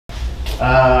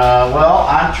Well,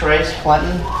 I'm Trace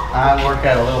Clinton. I work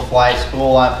at a little flight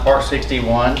school at Part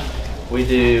 61. We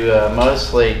do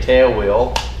mostly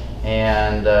tailwheel,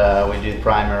 and we do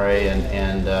primary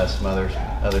and some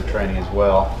other training as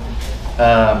well.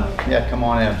 Yeah, come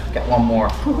on in. Got one more.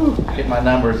 Get my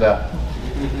numbers up.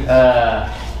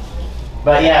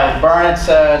 But yeah, Burnet's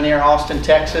near Austin,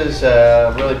 Texas.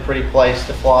 Really pretty place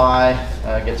to fly.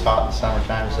 Gets hot in the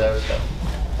summertime though, so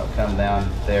I'll come down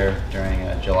there during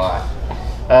July.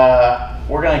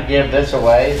 We're going to give this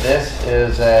away. This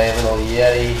is a little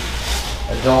Yeti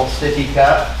adult sippy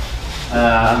cup.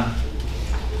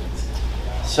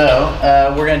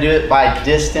 We're going to do it by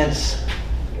distance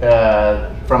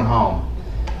from home.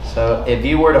 So if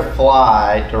you were to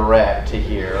fly direct to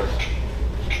here,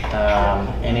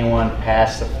 anyone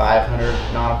past the 500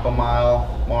 nautical mile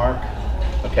mark?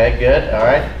 Okay, good. All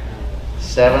right.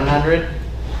 700?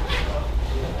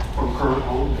 From current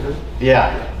home, good.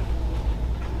 Yeah.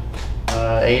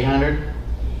 800?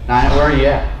 900? Where are you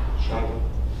at? Chicago.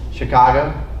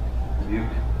 Chicago? Dubuque.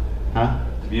 Huh?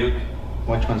 Dubuque.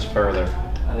 Which one's further?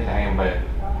 I think I am by.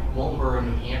 Walboro,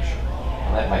 New Hampshire.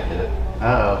 That might hit it.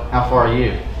 Uh-oh. How far are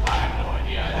you? I have no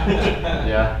idea. I'd have to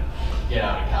Yeah. get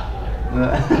out a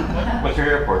calculator. What's your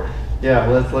airport? Yeah,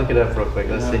 well, let's look it up real quick.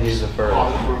 Let's see who's the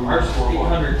furthest. Ours is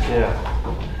 800. Yeah.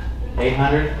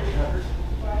 800?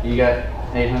 You got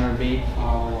 800 beat?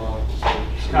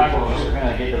 Chicago. We're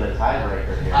going to get to the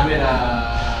tiebreaker here. I'm in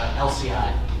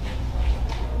LCI.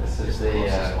 This is the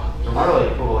really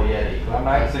cool Yeti. I'm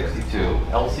 962.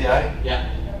 LCI? Yeah.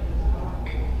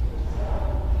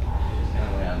 Who's going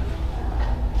to win?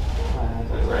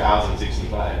 That's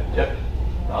 1065. Yep.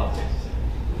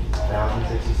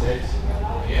 1066.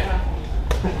 Yeah.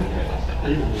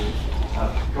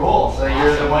 Cool. So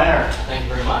you're the winner. Thank you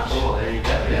very much. Cool. There you go.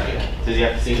 Yeah. Does he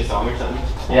have to sing a song or something?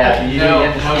 Yeah. You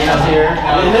get to see us here.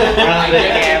 Run the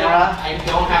camera. I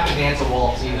don't have to dance a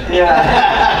waltz either.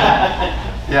 Yeah.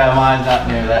 Yeah, mine's not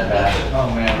near that bad. Oh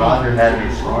man, Roger had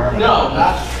me squirming. No,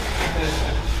 not.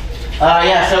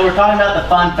 Yeah, so we're talking about the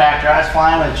fun factor. I was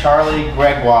flying with Charlie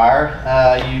Gregoire.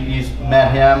 You've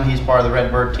met him. He's part of the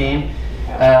Redbird team.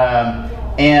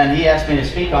 And he asked me to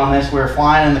speak on this. We were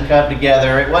flying in the Cub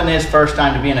together. It wasn't his first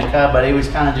time to be in a Cub, but he was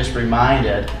kind of just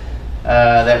reminded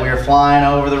that we were flying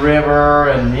over the river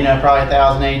and, probably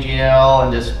 1,000 AGL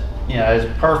and just, it was a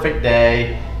perfect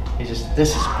day. He's just,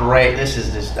 this is great. This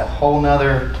is just a whole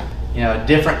nother,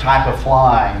 different type of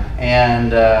flying.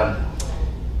 And,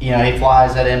 he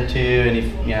flies at M2 and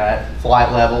he, at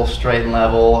flight level, straight and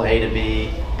level, A to B.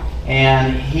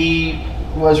 And he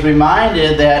was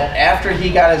reminded that after he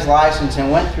got his license and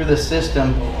went through the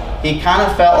system, he kind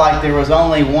of felt like there was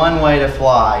only one way to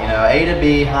fly. A to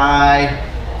B, high,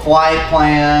 flight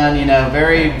plan,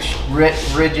 very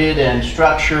rigid and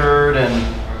structured,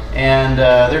 and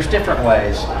there's different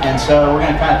ways. And so we're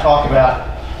going to kind of talk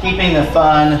about keeping the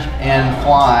fun in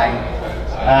flying.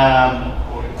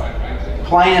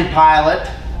 Plane and pilot,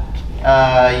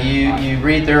 you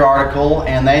read their article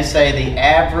and they say the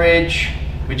average,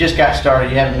 we just got started,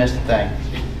 you haven't missed a thing.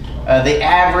 The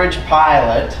average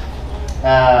pilot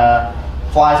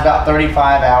flies about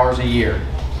 35 hours a year,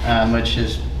 which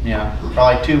is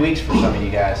probably 2 weeks for some of you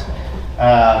guys.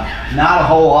 Not a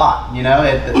whole lot,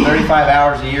 at 35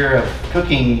 hours a year of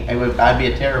cooking, I'd be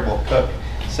a terrible cook.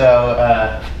 So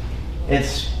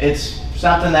it's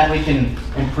something that we can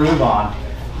improve on.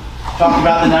 Talked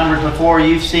about the numbers before.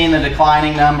 You've seen the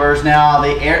declining numbers. Now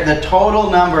the total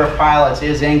number of pilots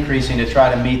is increasing to try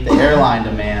to meet the airline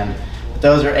demand. But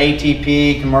those are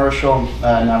ATP commercial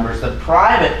numbers. The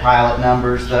private pilot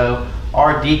numbers, though,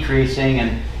 are decreasing,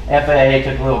 and FAA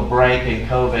took a little break in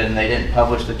COVID and they didn't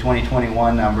publish the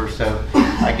 2021 numbers, so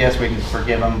I guess we can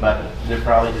forgive them, but they're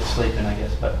probably just sleeping, I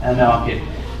guess. But no, I'm kidding.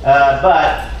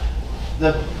 But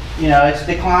it's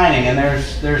declining, and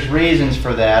there's reasons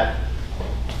for that.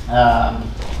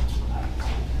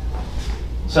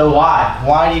 So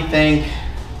why do you think,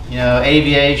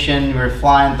 aviation, we're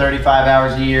flying 35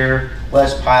 hours a year,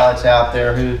 less pilots out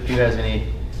there? Who has any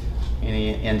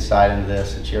insight into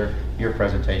this? It's your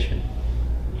presentation.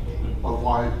 Of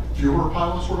why fewer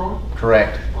pilots were going?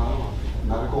 Correct.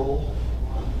 Medical,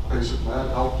 basic med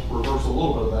helped reverse a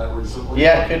little bit of that recently.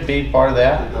 Yeah, it could be part of I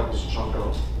that. think that was a chunk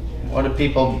of. What do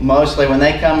people, mostly when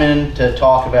they come in to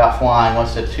talk about flying,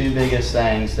 what's the two biggest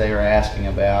things they are asking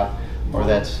about? Or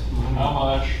that's how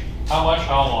much,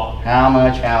 how long? How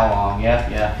much, how long?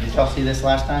 Yeah. Did y'all see this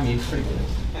last time? You pretty good.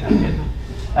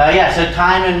 Yeah, so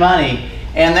time and money.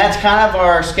 And that's kind of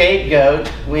our scapegoat.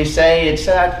 We say it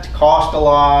costs a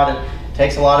lot, it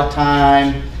takes a lot of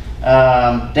time.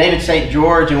 David St.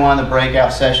 George, in one of the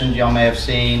breakout sessions y'all may have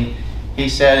seen, He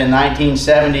said in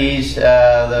 1970s,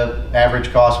 the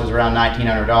average cost was around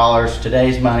 $1,900.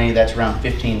 Today's money, that's around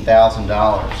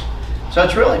 $15,000. So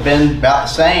it's really been about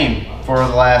the same for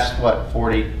the last, what,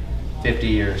 40, 50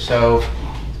 years. So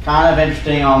it's kind of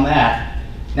interesting on that.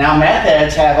 Now meth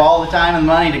heads have all the time and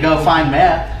money to go find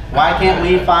meth. Why can't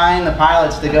we find the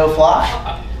pilots to go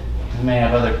fly? You may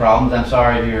have other problems. I'm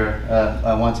sorry if you're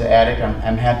once an addict.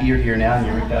 I'm happy you're here now and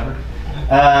you're recovered.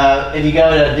 If you go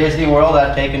to Disney World,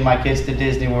 I've taken my kids to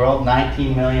Disney World,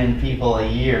 19 million people a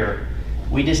year.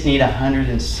 We just need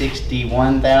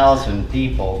 161,000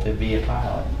 people to be a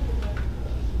pilot.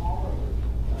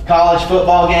 College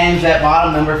football games, that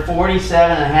bottom number,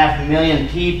 47.5 million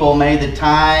people made the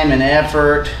time and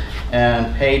effort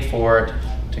and paid for it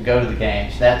to go to the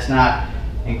games. That's not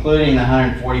including the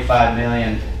 145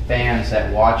 million fans that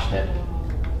watched it.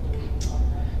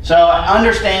 So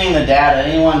understanding the data,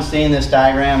 anyone seen this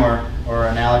diagram or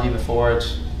analogy before?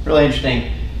 It's really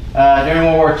interesting. During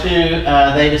World War II,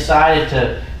 they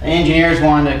decided engineers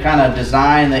wanted to kind of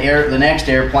design the next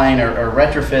airplane or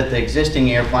retrofit the existing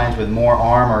airplanes with more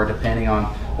armor depending on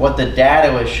what the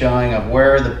data was showing of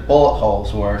where the bullet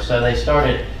holes were. So they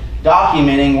started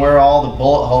documenting where all the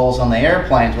bullet holes on the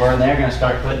airplanes were, and they're going to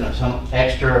start putting some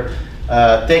extra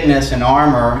thickness and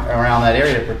armor around that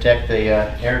area to protect the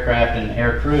aircraft and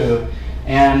air crew.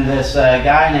 And this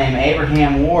guy named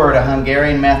Abraham Ward, a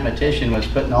Hungarian mathematician, was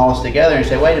putting all this together and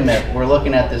said, wait a minute, we're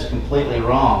looking at this completely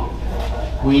wrong.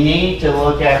 We need to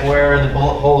look at where the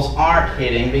bullet holes aren't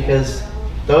hitting, because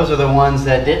those are the ones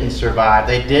that didn't survive.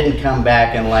 They didn't come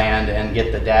back and land and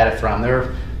get the data from.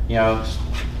 They're in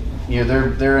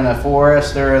a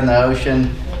forest, they're in the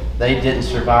ocean, they didn't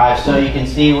survive. So you can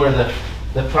see where the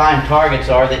prime targets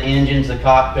are, the engines, the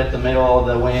cockpit, the middle of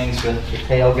the wings, the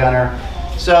tail gunner.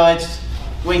 So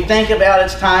we think about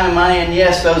its time and money, and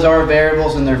yes, those are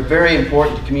variables, and they're very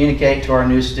important to communicate to our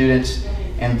new students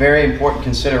and very important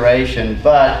consideration,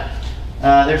 but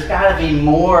there's got to be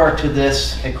more to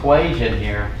this equation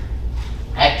here.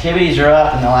 Activities are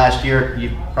up in the last year, you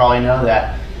probably know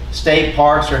that. State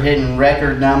parks are hitting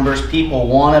record numbers. People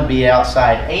want to be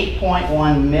outside.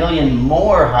 8.1 million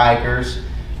more hikers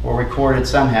were recorded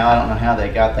somehow. I don't know how they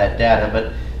got that data,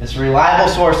 but it's reliable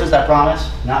sources, I promise.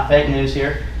 Not fake news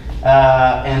here.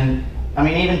 And I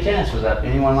mean, even tennis was up.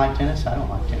 Anyone like tennis? I don't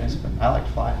like tennis, but I like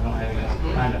to fly. I don't have any,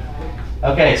 kind of.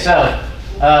 Okay, so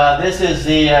this is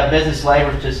the business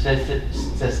labor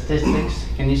statistics.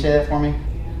 Can you say that for me?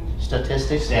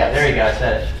 Statistics? Yeah, there you go, I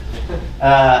said it.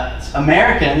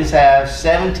 Americans have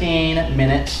 17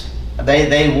 minutes.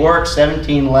 They work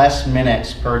 17 less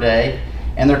minutes per day,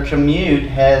 and their commute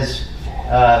has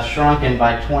shrunken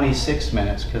by 26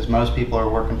 minutes because most people are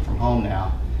working from home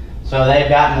now. So they've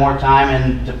got more time,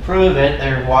 and to prove it,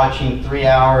 they're watching 3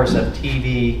 hours of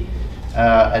TV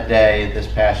a day this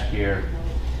past year.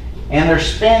 And they're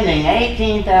spending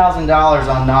 $18,000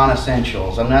 on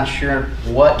non-essentials. I'm not sure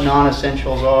what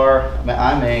non-essentials are.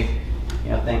 I may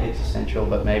think it's essential,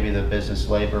 but maybe the business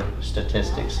labor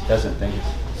statistics doesn't think it's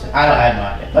essential. I have no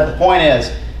idea. But the point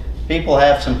is, people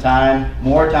have some time,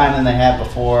 more time than they have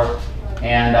before,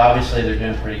 and obviously they're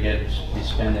doing pretty good with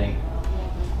spending.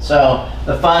 So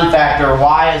the fun factor,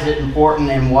 why is it important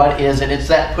and what is it? It's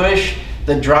that push,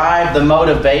 the drive, the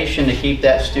motivation to keep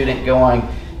that student going.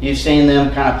 You've seen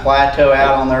them kind of plateau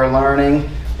out on their learning.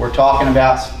 We're talking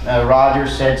about,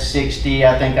 Rogers said 60,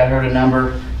 I think I heard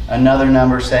another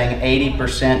number saying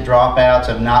 80% dropouts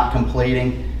of not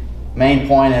completing. Main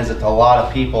point is it's a lot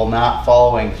of people not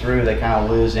following through. They kind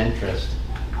of lose interest.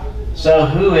 So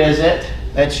who is it?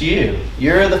 That's you.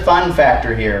 You're the fun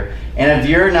factor here. And if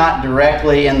you're not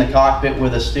directly in the cockpit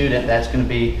with a student, that's going to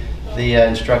be the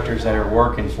instructors that are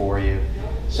working for you.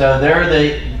 So they're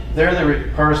the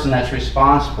person that's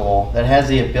responsible, that has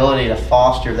the ability to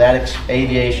foster that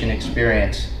aviation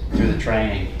experience through the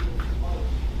training.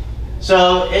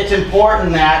 So it's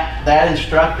important that that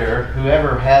instructor,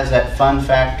 whoever has that fun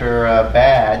factor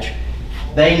badge,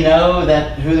 they know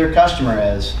who their customer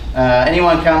is.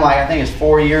 Anyone come, like I think it's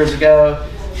 4 years ago,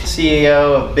 the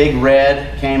CEO of Big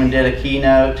Red came and did a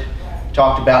keynote,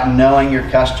 talked about knowing your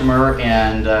customer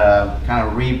and kind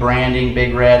of rebranding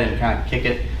Big Red and kind of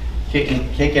kicking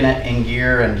it in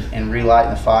gear and relighting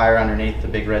the fire underneath the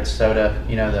Big Red soda,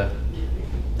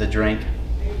 the drink.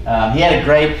 He had a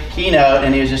great keynote,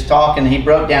 and he was just talking. He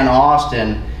broke down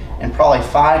Austin in probably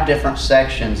 5 different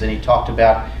sections, and he talked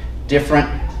about different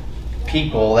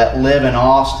people that live in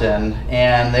Austin,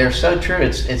 and they're so true.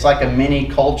 It's like a mini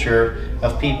culture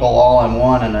of people all in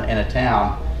one in a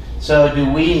town. So do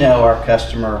we know our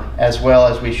customer as well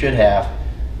as we should have?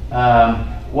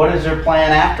 What is their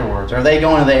plan afterwards? Are they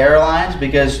going to the airlines?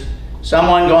 Because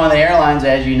Someone going to the airlines,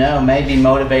 as you know, may be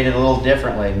motivated a little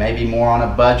differently, maybe more on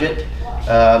a budget,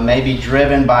 maybe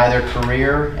driven by their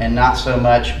career and not so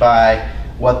much by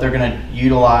what they're going to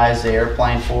utilize the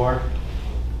airplane for.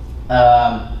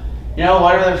 You know,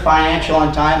 what are their financial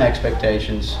and time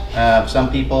expectations?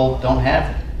 Some people don't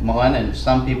have one, and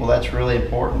some people that's really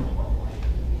important.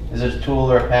 Is it a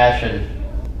tool or a passion?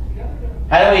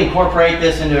 How do we incorporate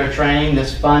this into our training,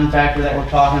 this fun factor that we're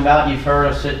talking about? You've heard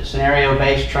of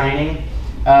scenario-based training.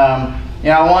 You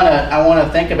know, I want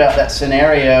to think about that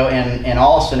scenario, and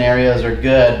all scenarios are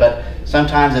good, but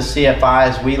sometimes as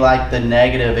CFIs, we like the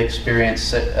negative experience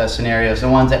scenarios, the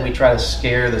ones that we try to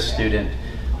scare the student.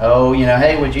 Oh, you know,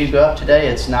 hey, would you go up today?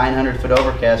 It's 900 foot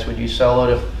overcast. Would you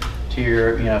solo to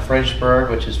your, you know, Fredericksburg,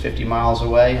 which is 50 miles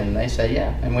away? And they say,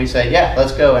 yeah. And we say, yeah,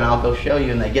 let's go, and I'll go show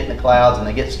you. And they get in the clouds, and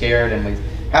they get scared, and we,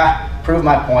 prove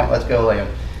my point, let's go, Liam.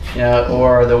 You know,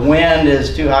 or the wind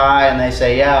is too high, and they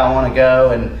say, yeah, I want to go,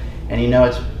 and you know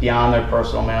it's beyond their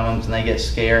personal minimums, and they get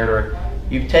scared. Or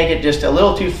you take it just a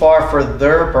little too far for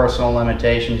their personal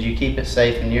limitations, you keep it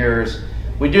safe in yours.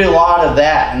 We do a lot of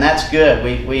that, and that's good.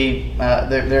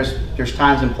 There's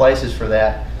times and places for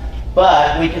that.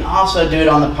 But we can also do it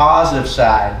on the positive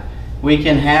side. We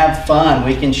can have fun.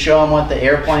 We can show them what the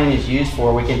airplane is used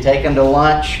for. We can take them to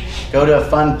lunch, go to a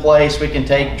fun place. We can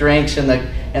take drinks in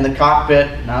the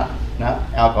cockpit, not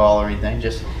alcohol or anything.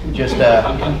 Just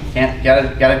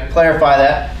gotta clarify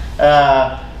that.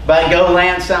 But go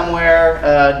land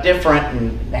somewhere different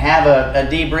and have a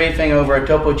debriefing over a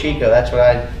Topo Chico. That's what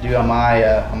I do on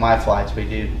my flights. We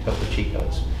do Topo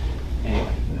Chicos. Anyway,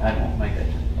 I won't make that.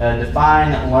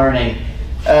 Define learning.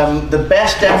 The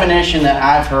best definition that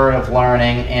I've heard of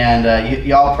learning, and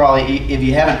y'all probably, if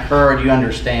you haven't heard, you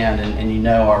understand and you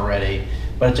know already,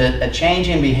 but it's a change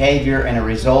in behavior and a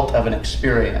result of an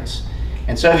experience.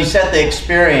 And so if you set the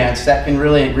experience, that can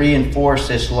really reinforce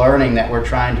this learning that we're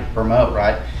trying to promote,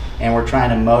 right? And we're trying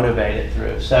to motivate it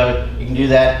through. So you can do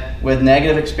that with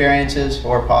negative experiences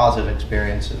or positive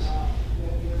experiences.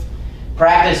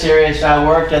 Practice areas. So I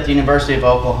worked at the University of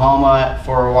Oklahoma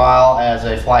for a while as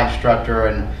a flight instructor,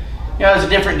 and you know, it's a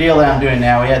different deal than I'm doing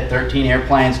now. We had 13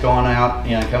 airplanes going out,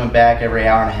 you know, coming back every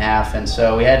hour and a half, and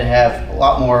so we had to have a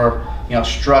lot more, you know,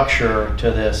 structure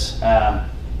to this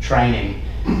training.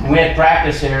 And we had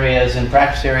practice areas, and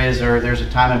practice areas there's a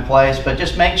time and place, but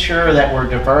just make sure that we're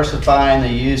diversifying the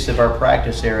use of our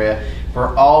practice area.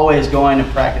 We're always going to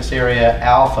practice area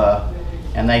Alpha,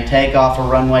 and they take off a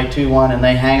runway 21 and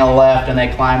they hang a left and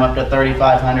they climb up to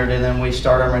 3,500, and then we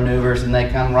start our maneuvers and they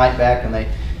come right back, and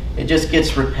it just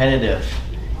gets repetitive.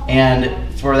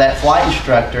 And for that flight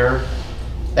instructor,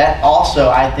 that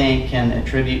also I think can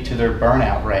attribute to their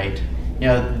burnout rate. You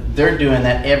know, they're doing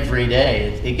that every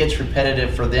day. It gets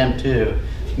repetitive for them too.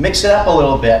 Mix it up a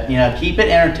little bit, you know, keep it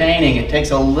entertaining. It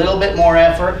takes a little bit more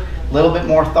effort, a little bit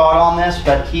more thought on this,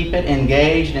 but keep it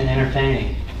engaged and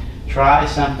entertaining. Try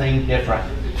something different.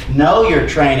 Know your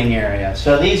training area.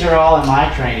 So these are all in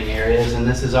my training areas, and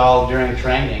this is all during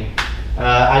training.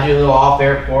 I do a little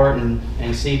off-airport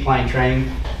and seaplane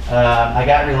training. I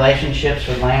got relationships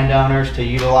with landowners to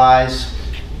utilize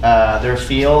their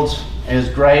fields. It was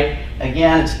great.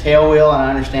 Again, it's tail wheel, and I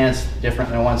understand it's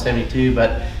different than a 172,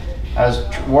 but I was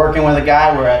working with a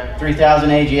guy. We're at 3,000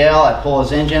 AGL. I pull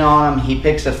his engine on him. He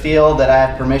picks a field that I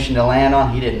have permission to land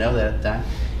on. He didn't know that at the time.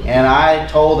 And I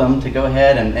told him to go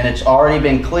ahead, and it's already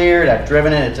been cleared. I've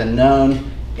driven it. It's a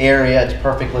known area. It's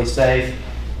perfectly safe.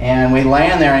 And we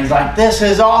land there, and he's like, "This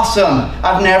is awesome.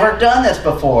 I've never done this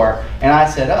before." And I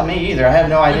said, "Oh, me either. I have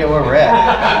no idea where we're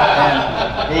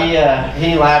at." And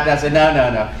he laughed, and I said,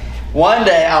 "No. One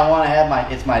day I want to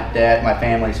have it's my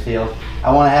family's field.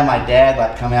 I want to have my dad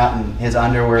like come out in his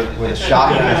underwear with a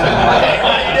shotgun or something like, "Hey,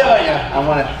 what are you doing?" I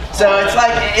want to. So it's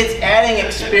like it's adding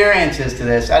experiences to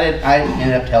this. I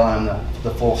ended up telling him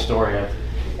the full story of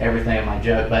everything of my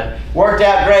joke, but worked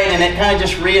out great, and it kind of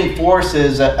just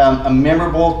reinforces a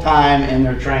memorable time in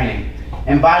their training.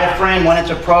 Invite a friend when it's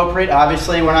appropriate.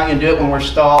 Obviously, we're not going to do it when we're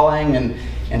stalling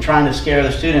and trying to scare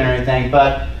the student or anything,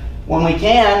 but when we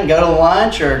can, go to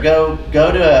lunch or go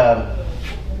to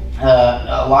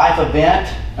a live event.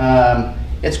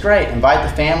 It's great. Invite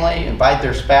the family, invite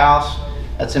their spouse.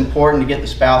 That's important to get the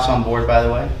spouse on board, by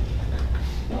the way.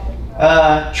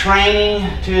 Training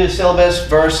to the syllabus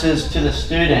versus to the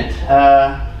student.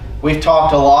 We've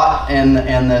talked a lot in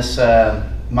this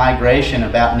migration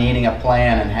about needing a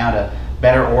plan and how to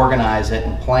better organize it,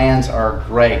 and plans are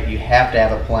great. You have to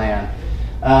have a plan.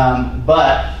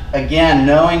 But again,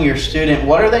 knowing your student,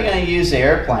 what are they going to use the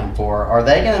airplane for? Are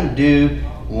they going to do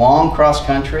long cross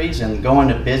countries and go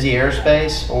into busy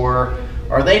airspace, or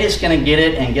are they just going to get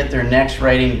it and get their next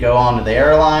rating to go on to the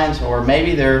airlines, or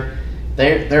maybe they're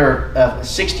a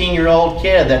 16-year-old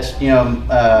kid that's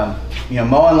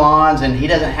mowing lawns and he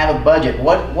doesn't have a budget.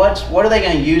 What are they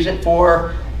going to use it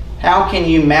for? How can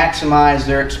you maximize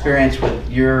their experience with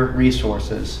your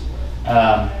resources?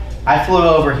 I flew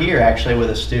over here actually with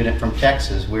a student from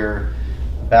Texas. We're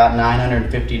about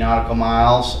 950 nautical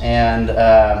miles, and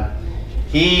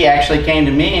he actually came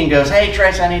to me and goes, "Hey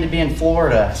Trace, I need to be in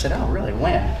Florida." I said, "Oh really,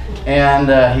 when?"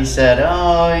 And he said,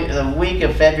 "Oh, the week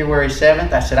of February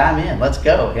 7th. I said, "I'm in, let's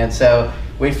go." And so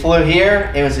we flew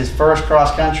here. It was his first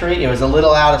cross country. It was a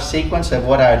little out of sequence of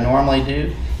what I would normally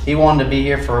do. He wanted to be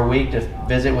here for a week to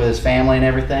visit with his family and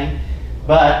everything.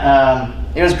 But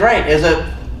it was great. It was a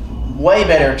way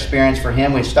better experience for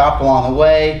him. We stopped along the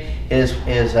way. His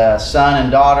son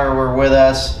and daughter were with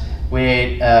us. We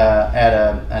ate at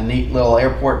a neat little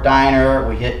airport diner.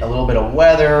 We hit a little bit of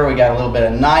weather. We got a little bit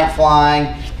of night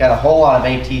flying. Got a whole lot of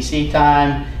ATC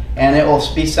time. And it will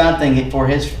be something for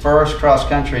his first cross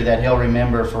country that he'll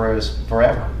remember for his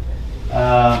forever.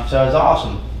 So it's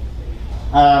awesome.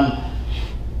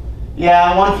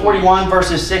 Yeah, 141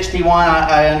 versus 61,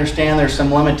 I understand there's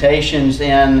some limitations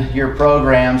in your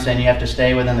programs and you have to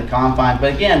stay within the confines.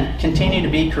 But again, continue to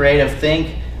be creative.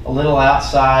 Think a little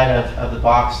outside of the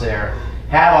box there.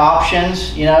 Have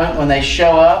options, when they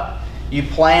show up. You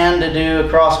plan to do a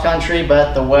cross country,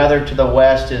 but the weather to the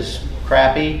west is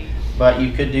crappy, but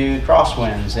you could do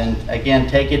crosswinds. And again,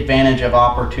 take advantage of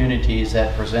opportunities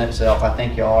that present itself. I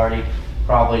think you'll already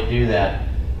probably do that.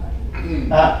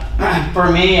 For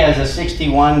me as a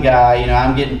 61 guy,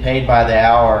 I'm getting paid by the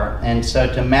hour, and so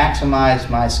to maximize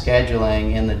my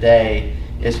scheduling in the day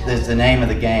is the name of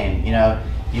the game.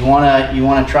 You want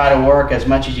to try to work as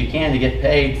much as you can to get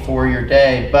paid for your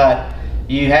day, but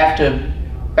you have to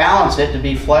balance it to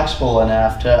be flexible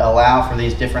enough to allow for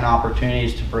these different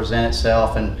opportunities to present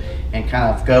itself and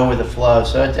kind of go with the flow.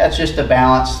 So that's just a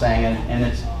balance thing, and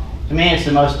it's, to me, it's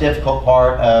the most difficult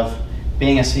part of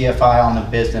being a CFI on the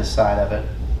business side of it.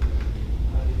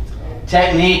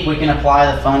 Technique, we can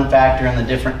apply the fun factor and the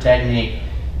different technique.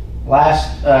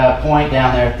 Last point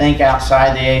down there, think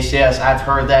outside the ACS. I've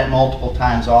heard that multiple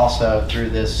times also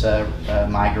through this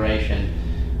migration.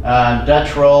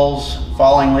 Dutch rolls,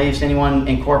 falling leaves, anyone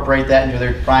incorporate that into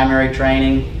their primary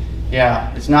training?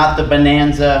 Yeah, it's not the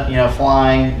bonanza,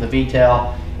 flying, the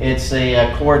VTOL. It's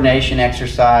a coordination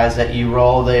exercise that you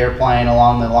roll the airplane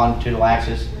along the longitudinal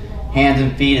axis. Hands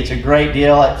and feet, it's a great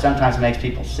deal. It sometimes makes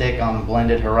people sick on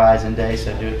blended horizon day,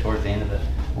 so do it towards the end of the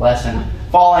lesson.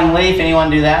 Falling leaf, anyone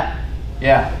do that?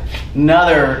 Yeah.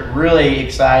 Another really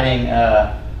exciting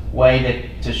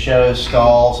way to show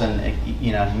stalls, and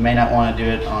you may not want to do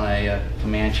it on a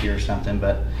Comanche or something,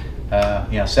 but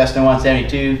Cessna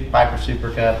 172, Piper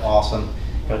Super Cub, awesome.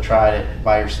 Go try it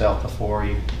by yourself before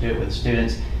you do it with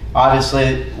students.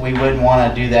 Obviously, we wouldn't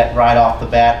want to do that right off the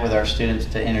bat with our students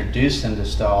to introduce them to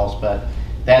stalls, but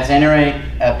that's entering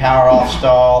a power off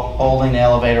stall, holding the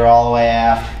elevator all the way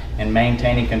aft, and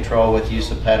maintaining control with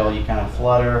use of pedal. You kind of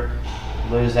flutter,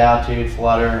 lose altitude,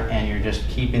 flutter, and you're just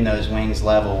keeping those wings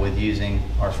level with using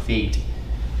our feet.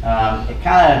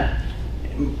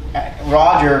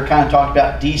 Roger kind of talked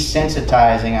about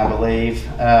desensitizing, I believe,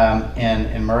 in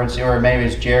emergency, or maybe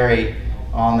it's Jerry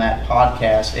on that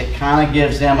podcast. It kind of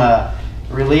gives them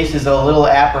releases a little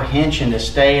apprehension to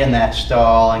stay in that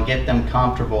stall and get them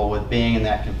comfortable with being in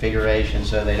that configuration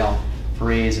so they don't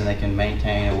freeze and they can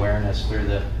maintain awareness through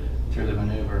the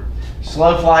maneuver.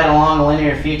 Slow flight along the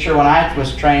linear feature. When I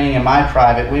was training in my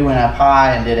private, we went up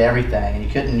high and did everything,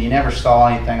 and you never saw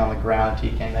anything on the ground until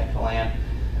you came back to land.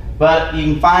 But you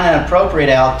can find an appropriate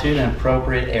altitude, an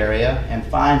appropriate area, and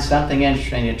find something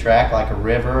interesting to track, like a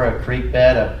river, a creek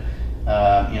bed,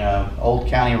 Old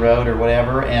County Road or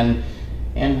whatever, and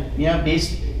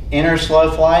enter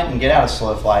slow flight and get out of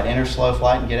slow flight, enter slow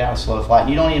flight and get out of slow flight. And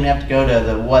you don't even have to go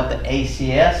to what the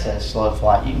ACS says slow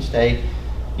flight. You can stay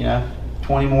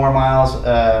 20 more miles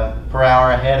per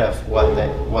hour ahead of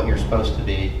what you're supposed to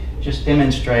be. Just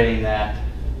demonstrating that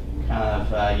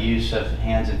kind of use of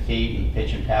hands and feet and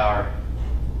pitch and power.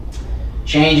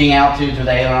 Changing altitudes with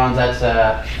ailerons, that's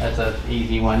a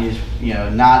easy one.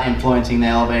 Not influencing the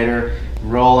elevator,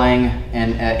 rolling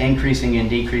and increasing and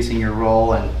decreasing your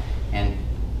roll, and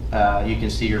you can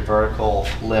see your vertical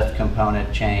lift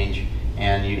component change,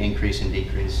 and you increase and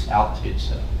decrease altitude.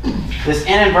 So this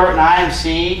inadvertent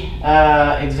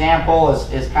IMC example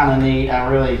is kind of neat. I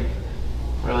really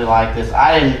like this.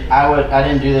 I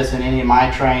didn't do this in any of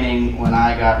my training when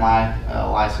I got my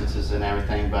licenses and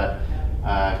everything, but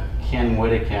Ken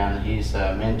Whittakin, he's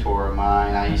a mentor of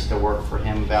mine. I used to work for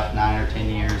him about 9 or 10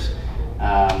 years.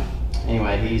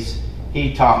 anyway,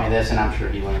 he taught me this, and I'm sure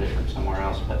he learned it from somewhere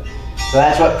else. But so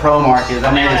that's what ProMark is.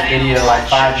 I made this video like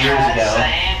 5 years ago.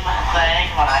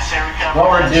 What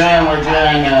we're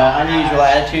doing unusual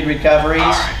attitude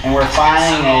recoveries, and we're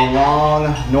finding a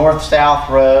long north-south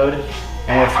road,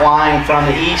 and we're flying from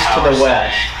the east to the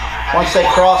west. Once they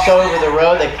cross over the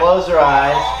road, they close their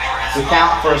eyes. We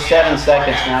count for 7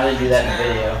 seconds. Now they do that in the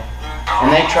video,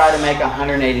 and they try to make a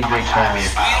 180-degree turn.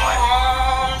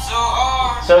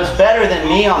 So it's better than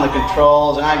me on the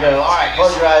controls, and I go, all right,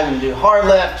 close your eyes and do hard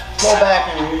left, pull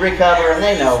back and recover, and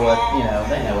they know what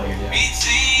they know what you're doing.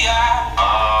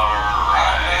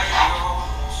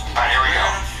 Alright, here we go.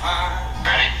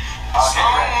 Ready? Okay,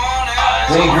 ready.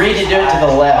 We agreed to do it to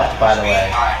the left, by the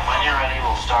way. Alright, when you're ready,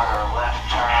 we'll start our left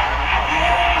turn.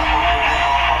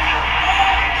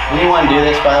 Anyone do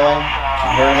this, by the way?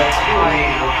 You heard of it?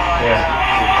 Yeah.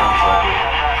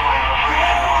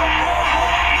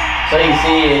 So you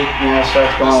see it,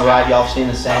 starts going right. Y'all have seen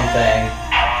the same thing.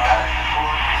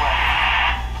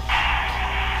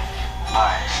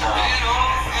 Alright, so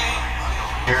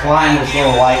We're flying this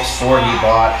little light sport he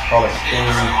bought. It's called a Spin.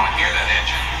 I want to hear that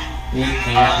engine. Neat,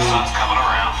 The fancy. sun's coming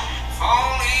around.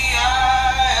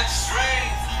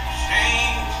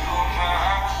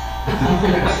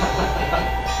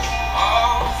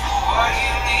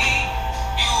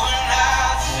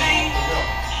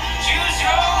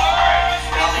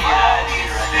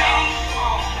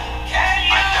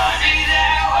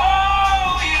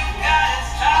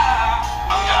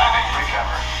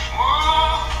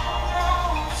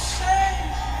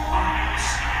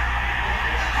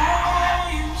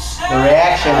 The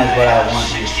reaction is what I want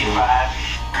you to see.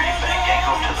 65, green bank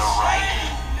angle to the right.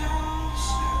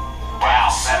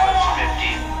 Wow, that was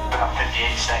about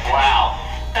 58 seconds. Wow.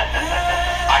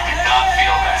 I did not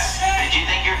feel that. Did you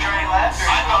think you were turning left?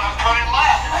 I thought I was turning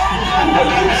left.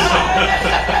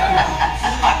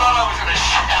 I thought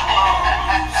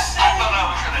I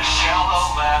was in a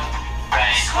shallow left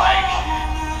bank, like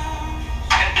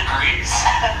 10 degrees.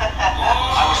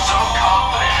 I was so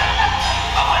confident.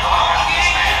 I'm like, oh, I got this,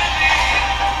 man.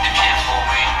 You can't fool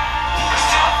me. The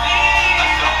sun. I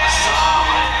felt the sun.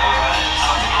 I'm like, all right,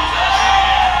 sun's moving.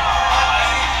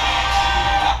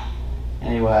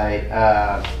 Anyway,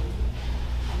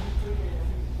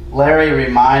 Larry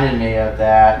reminded me of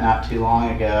that not too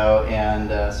long ago, and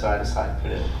so I decided to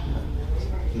put it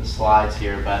in the slides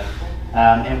here. But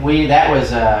that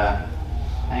was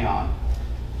hang on,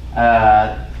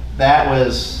 that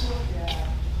was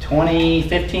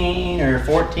 2015 or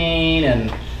 14,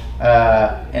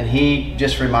 and he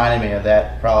just reminded me of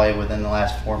that probably within the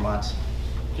last 4 months.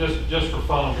 Just for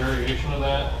fun, a variation of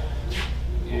that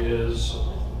is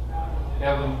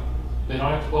have them, they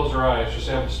don't have to close their eyes, just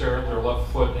have them stare at their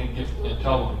left foot and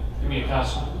tell them, give me a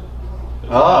constant.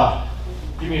 Oh.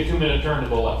 Give me a 2-minute turn to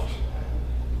the left.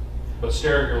 But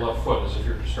stare at your left foot as if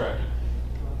you're distracted.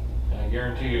 And I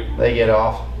guarantee you, They get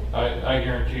off. I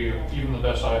guarantee you, even the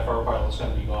best IFR pilot's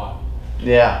gonna be gone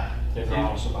Yeah. if they're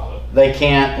honest about it. They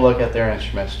can't look at their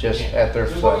instruments, just at their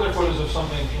Just look at foot. their foot as if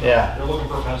something, Yeah. they're looking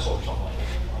for a pencil or something like that.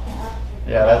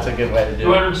 Yeah, that's a good way to do it.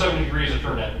 270 degrees of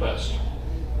turn at best.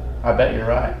 I bet you're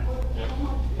right. Yep.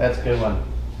 That's a good one.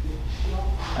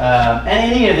 And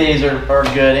any of these are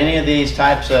good. Any of these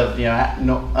types of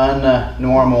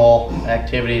unnormal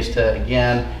activities to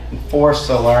again enforce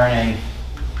the learning.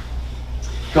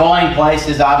 Going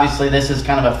places, obviously, this is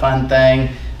kind of a fun thing.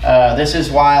 This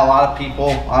is why a lot of people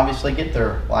obviously get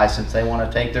their license. They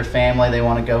want to take their family, they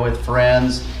want to go with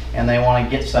friends, and they want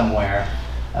to get somewhere.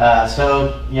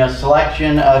 So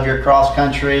selection of your cross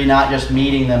country, not just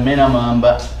meeting the minimum,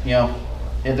 but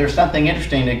if there's something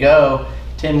interesting to go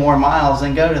 10 more miles,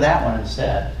 then go to that one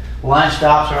instead. Lunch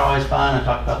stops are always fun. I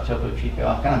talked about Topo Chico.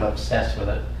 I'm kind of obsessed with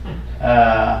it.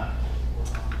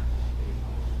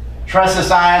 Trust the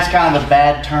science, kind of a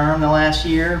bad term the last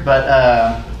year, but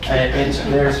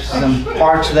there's some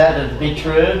parts of that that be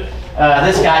true.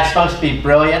 This guy's supposed to be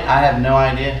brilliant. I have no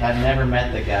idea. I've never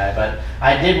met the guy, but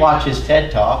I did watch his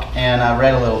TED Talk, and I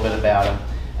read a little bit about him.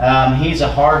 He's a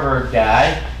Harvard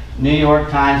guy, New York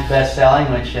Times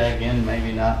best-selling, which again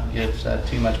maybe not gives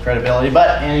too much credibility,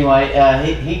 but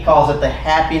anyway, he calls it the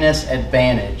happiness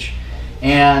advantage.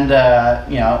 And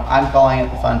I'm calling it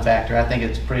the fun factor. I think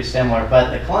it's pretty similar, but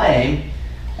the claim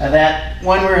that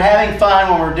when we're having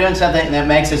fun, when we're doing something that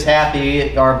makes us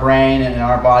happy, our brain and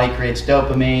our body creates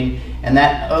dopamine, and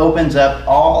that opens up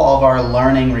all of our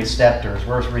learning receptors.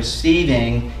 We're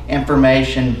receiving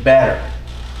information better.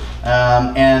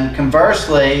 And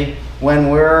conversely,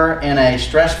 when we're in a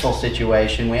stressful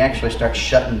situation, we actually start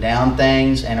shutting down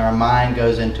things, and our mind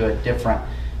goes into a different.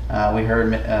 We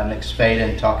heard Mick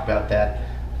Spaden talk about that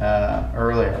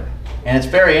earlier. And it's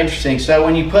very interesting. So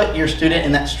when you put your student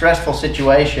in that stressful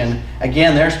situation,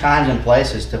 again, there's times and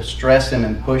places to stress them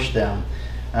and push them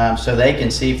so they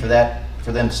can see for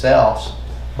themselves.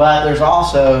 But there's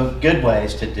also good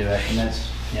ways to do it, and that's,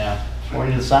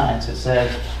 according to the science, it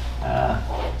says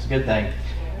it's a good thing.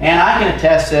 And I can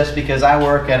attest this because I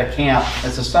work at a camp.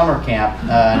 It's a summer camp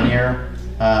near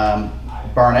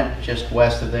Burnett, just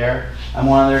west of there. I'm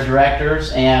one of their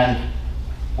directors, and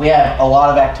we have a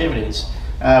lot of activities.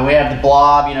 We have the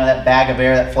blob, that bag of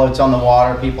air that floats on the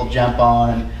water, people jump on.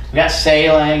 And we got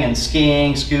sailing and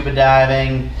skiing, scuba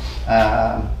diving,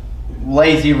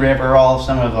 lazy river,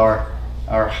 some of our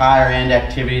higher end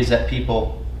activities that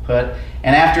people put.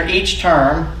 And after each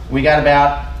term, we got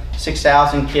about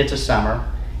 6,000 kids a summer.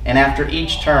 And after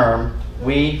each term,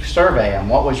 we survey them.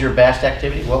 What was your best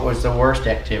activity? What was the worst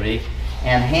activity?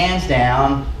 And hands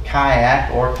down,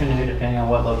 kayak or canoe, depending on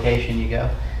what location you go,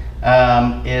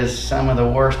 is some of the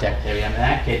worst activity. I mean,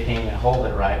 that kid can't even hold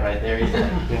it right there. He's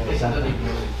like doing something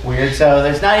weird. So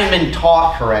it's not even been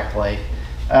taught correctly.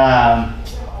 And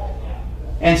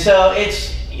so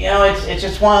it's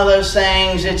just one of those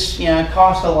things. It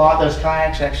costs a lot. Those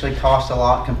kayaks actually cost a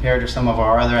lot compared to some of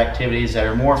our other activities that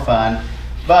are more fun.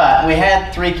 But we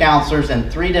had 3 counselors in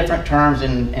 3 different terms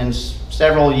in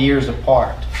several years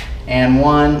apart. And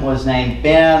one was named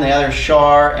Ben, the other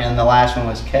Shar, and the last one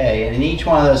was Kay. And in each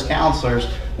one of those counselors,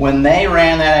 when they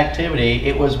ran that activity,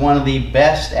 it was one of the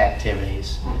best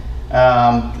activities.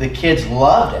 The kids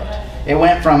loved it. It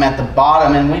went from at the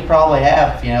bottom, and we probably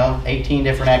have 18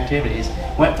 different activities.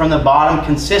 Went from the bottom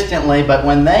consistently, but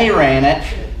when they ran it,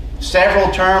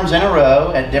 several terms in a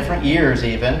row, at different years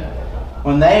even,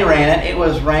 when they ran it, it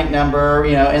was ranked number,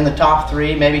 in the top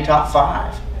 3, maybe top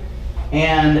 5.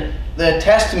 And the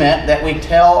testament that we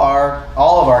tell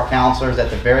all of our counselors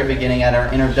at the very beginning at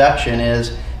our introduction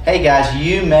is, hey guys,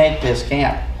 you make this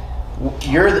camp.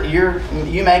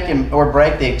 You make or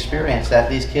break the experience that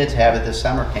these kids have at this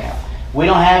summer camp. We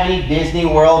don't have any Disney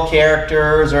World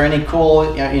characters or any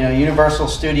cool, Universal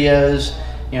Studios,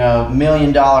 $1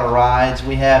 million rides.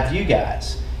 We have you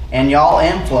guys, and y'all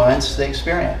influence the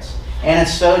experience. And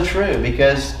it's so true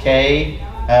because Kay,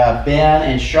 Ben,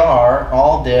 and Shar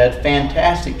all did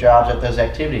fantastic jobs at those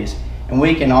activities, and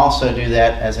we can also do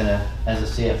that as a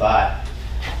CFI.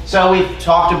 So we've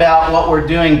talked about what we're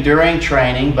doing during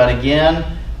training, but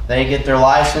again, they get their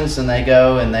license and they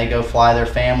go fly their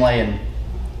family, and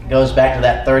it goes back to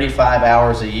that 35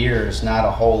 hours a year is not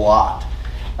a whole lot.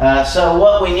 So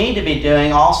what we need to be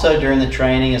doing also during the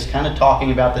training is kind of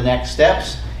talking about the next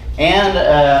steps, and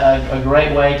a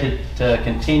great way to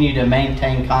continue to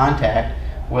maintain contact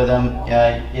with them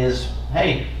is,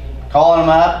 hey, calling them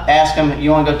up, ask them,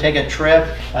 you want to go take a trip?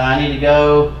 I need to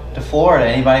go to Florida.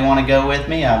 Anybody want to go with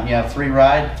me? Free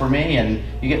ride for me, and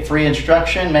you get free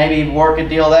instruction. Maybe work a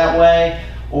deal that way.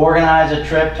 Organize a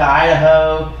trip to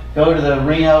Idaho. Go to the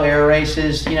Reno air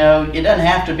races. It doesn't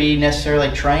have to be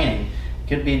necessarily training. It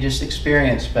could be just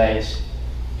experience based.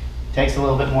 Takes a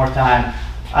little bit more time.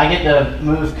 I get to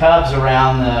move cubs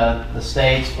around the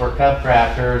states for cub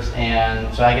crafters,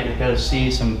 and so I get to go see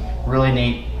some really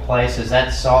neat places.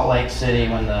 That's Salt Lake City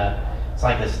when it's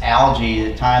like this algae.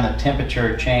 The time the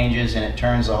temperature changes and it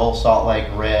turns the whole Salt Lake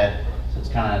red. So it's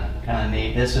kind of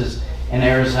neat. This is in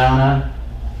Arizona.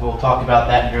 We'll talk about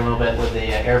that here a little bit with the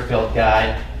airfield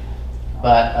guide.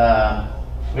 But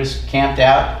we just camped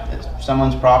out at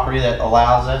someone's property that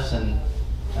allows us, and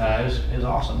it was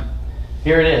awesome.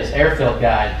 Here it is, Airfield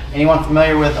Guide. Anyone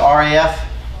familiar with RAF?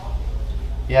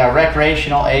 Yeah,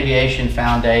 Recreational Aviation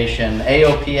Foundation.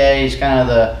 AOPA is kind of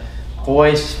the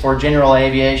voice for general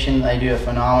aviation. They do a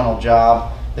phenomenal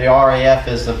job. The RAF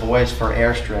is the voice for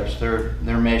airstrips.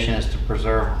 Their mission is to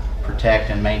preserve,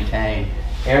 protect, and maintain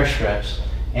airstrips.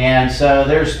 And so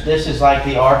this is like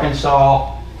the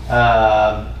Arkansas,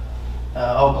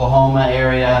 Oklahoma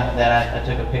area that I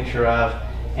took a picture of.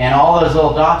 And all those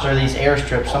little dots are these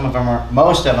airstrips.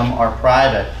 Most of them are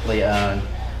privately owned.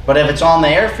 But if it's on the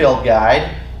airfield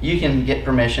guide, you can get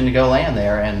permission to go land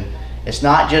there. And it's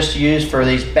not just used for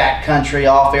these backcountry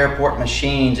off-airport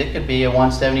machines. It could be a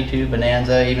 172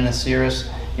 Bonanza, even a Cirrus,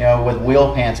 with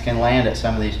wheel pants can land at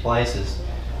some of these places.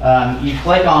 You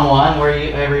click on one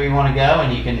wherever you want to go,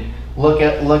 and you can look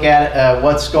at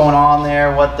what's going on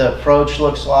there, what the approach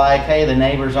looks like. Hey, the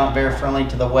neighbors aren't very friendly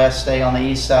to the west, stay on the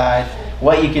east side.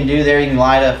 What you can do there, you can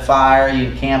light a fire, you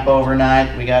can camp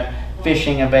overnight. We got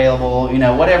fishing available,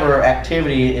 whatever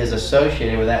activity is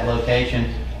associated with that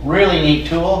location. Really neat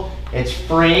tool. It's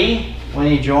free when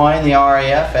you join the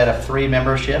RAF at a free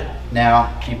membership.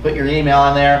 Now, if you put your email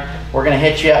in there, we're going to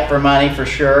hit you up for money for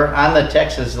sure. I'm the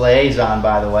Texas liaison,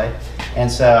 by the way.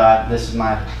 And so this is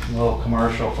my little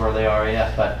commercial for the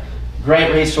RAF, but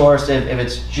great resource. If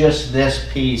it's just this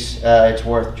piece, it's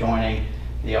worth joining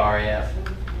the RAF.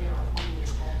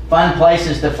 Fun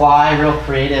places to fly, real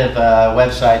creative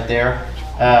website there.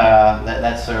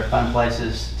 That's their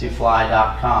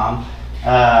funplacestofly.com.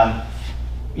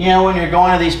 You know, when you're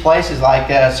going to these places like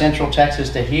Central Texas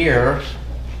to here,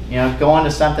 you know, going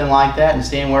to something like that and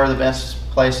seeing where the best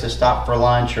place to stop for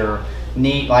lunch, or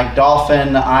neat, like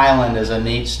Dolphin Island is a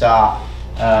neat stop.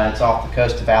 It's off the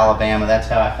coast of Alabama. That's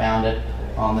how I found it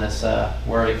on this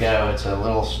Where to Go. It's a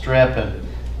little strip and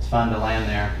it's fun to land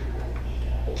there.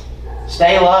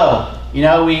 Stay low. You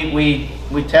know, we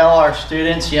tell our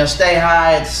students, you know, stay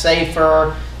high, it's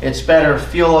safer, it's better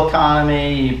fuel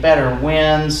economy, better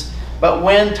winds. But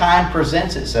when time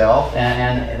presents itself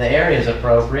and the area is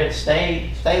appropriate,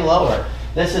 stay lower.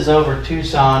 This is over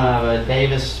Tucson of a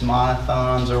Davis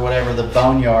Monothons or whatever, the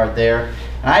boneyard there.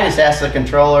 And I just asked the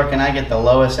controller, can I get the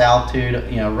lowest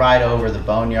altitude, you know, right over the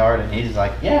boneyard? And he's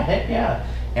like, yeah, heck yeah.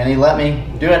 And he let me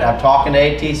do it. I'm talking to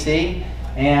ATC,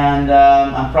 and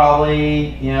I'm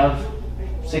probably, you know,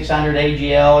 600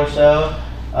 AGL or so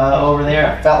over there.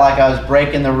 I felt like I was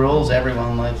breaking the rules.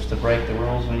 Everyone lives to break the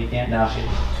rules when you can't. No, I'm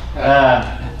kidding.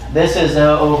 This is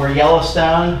over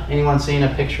Yellowstone. Anyone seen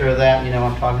a picture of that? You know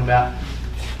what I'm talking about?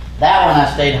 That one I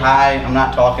stayed high. I'm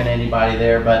not talking to anybody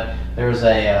there, but there's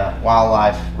a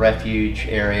wildlife refuge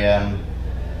area. I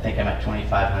think I'm at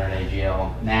 2,500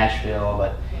 AGL, Nashville.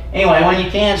 But anyway, when you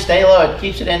can, stay low. It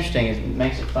keeps it interesting. It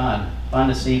makes it fun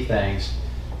to see things.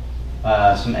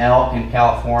 Some elk in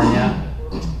California.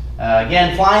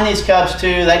 Again, flying these Cubs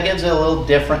too, that gives it a little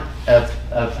different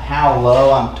of how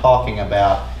low I'm talking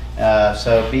about.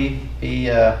 So be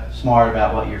smart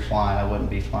about what you're flying. I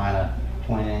wouldn't be flying a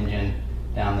twin engine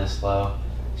down this low.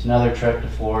 It's another trip to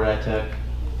Florida I took.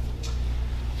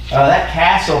 That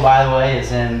castle, by the way,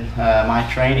 is in my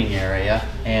training area,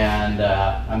 and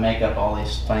I make up all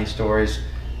these funny stories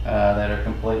that are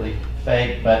completely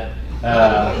fake, but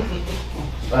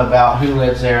about who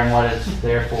lives there and what it's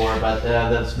there for. But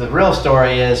the real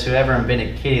story is whoever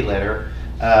invented kitty litter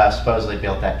supposedly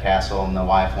built that castle, and the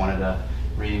wife wanted a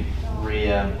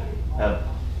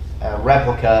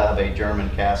replica of a German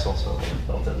castle, so they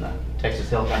built it in the Texas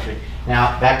Hill Country.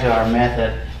 Now back to our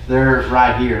method. They're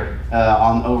right here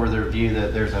on over their view.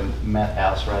 That there's a meth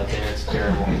house right there. It's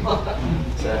terrible.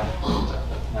 So,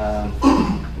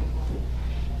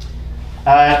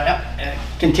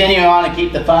 continuing on to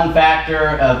keep the fun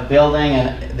factor of building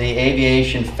the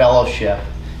aviation fellowship.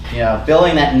 You know,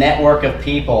 building that network of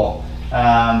people.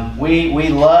 We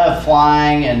love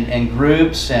flying in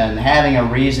groups and having a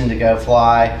reason to go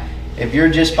fly. If you're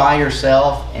just by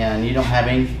yourself and you don't have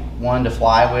anyone to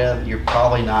fly with, you're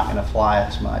probably not going to fly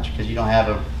as much because you don't have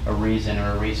a reason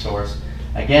or a resource.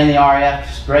 Again, the RAF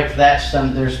is great for that.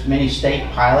 There's many state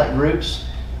pilot groups.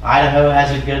 Idaho has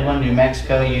a good one. New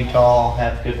Mexico, Utah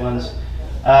have good ones.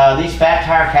 These Fat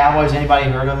Tire Cowboys,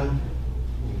 anybody heard of them?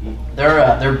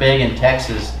 They're big in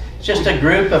Texas. It's just a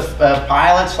group of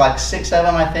pilots, like 6 of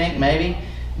them, I think, maybe,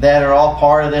 that are all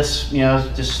part of this, you know,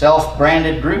 just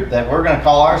self-branded group that we're going to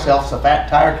call ourselves the Fat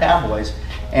Tire Cowboys.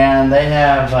 And they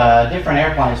have different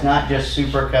airplanes, not just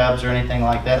Super Cubs or anything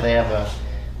like that. They have a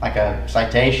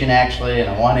Citation actually, and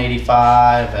a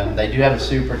 185, and they do have a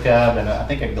Super Cub and I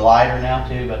think a glider now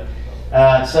too. But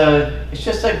so it's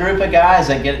just a group of guys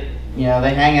that get, you know,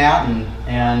 they hang out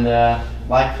and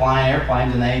like flying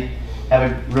airplanes, and they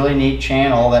have a really neat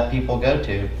channel that people go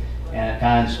to, and it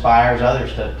kind of inspires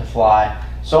others to fly.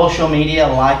 Social media,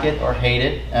 like it or hate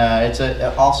it, it's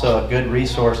also a good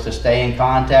resource to stay in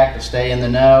contact, to stay in the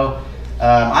know.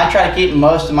 I try to keep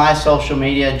most of my social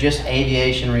media just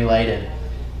aviation related.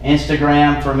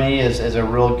 Instagram for me is a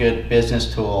real good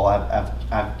business tool.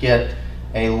 I get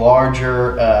a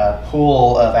larger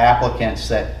pool of applicants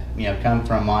that, you know, come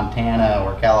from Montana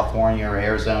or California or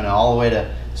Arizona all the way to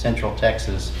Central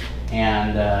Texas,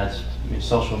 and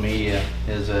social media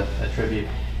is a tribute.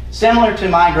 Similar to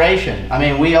migration. I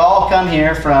mean, we all come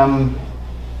here from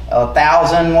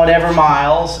 1,000 whatever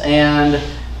miles, and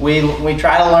we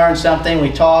try to learn something,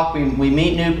 we talk, we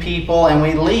meet new people, and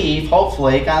we leave,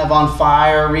 hopefully, kind of on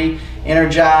fire,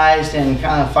 re-energized, and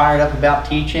kind of fired up about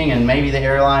teaching, and maybe the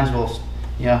airlines will,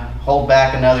 you know, hold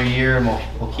back another year, and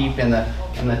we'll keep in the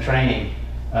training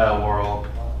world.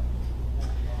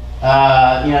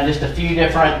 You know, just a few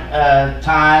different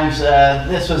times.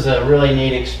 This was a really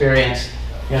neat experience.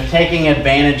 You know, taking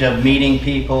advantage of meeting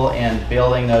people and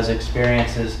building those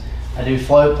experiences. I did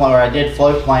float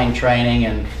plane training,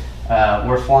 and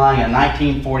we're flying a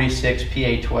 1946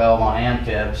 PA-12 on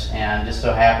amphibs, and just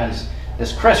so happens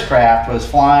this Chris craft was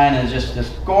flying, and just this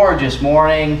gorgeous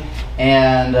morning.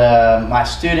 And my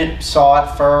student saw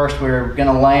it first. We were going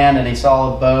to land, and he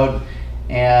saw the boat,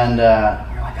 and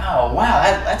we're like, oh wow,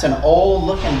 that's an old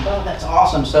looking boat. That's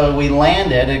awesome. So we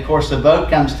landed, and of course the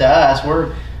boat comes to us.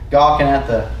 We're gawking at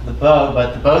the boat,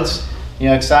 but the boat's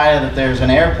excited that there's an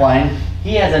airplane.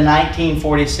 He has a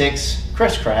 1946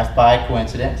 Chris craft by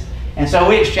coincidence. And so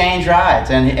we exchange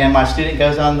rides, and my student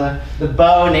goes on the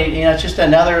boat, and it's just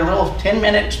another little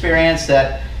 10-minute experience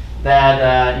that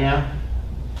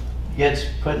gets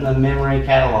put in the memory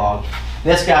catalog.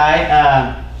 This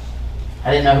guy,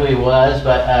 I didn't know who he was,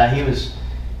 but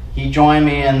he joined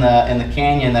me in the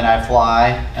canyon that I fly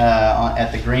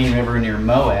at the Green River near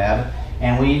Moab,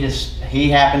 and he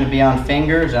happened to be on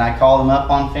Fingers, and I called him up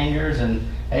on Fingers, and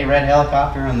hey, red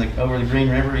helicopter over the Green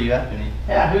River, you up? And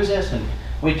yeah, who's this? And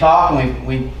we talk, and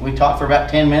we talk for about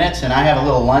 10 minutes, and I have a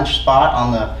little lunch spot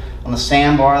on the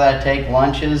sandbar that I take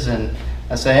lunches, and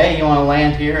I say, hey, you want to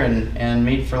land here and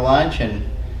meet for lunch? And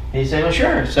he said, well,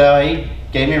 sure. So he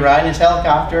gave me a ride in his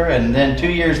helicopter, and then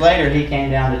 2 years later, he came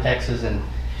down to Texas and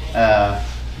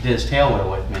did his tail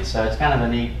wheel with me. So it's kind of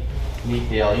a neat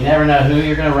deal. You never know who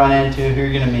you're going to run into, who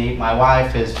you're going to meet. My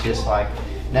wife is just like,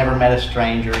 never met a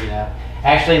stranger,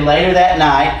 Actually, later that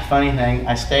night, funny thing,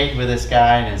 I stayed with this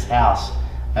guy in his house.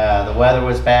 The weather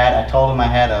was bad. I told him I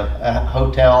had a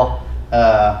hotel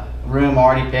room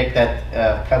already picked that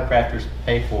Cub Crafters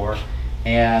pay for,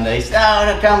 and he said,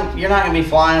 "No, come. You're not going to be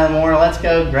flying in the morning. Let's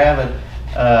go grab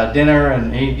a dinner,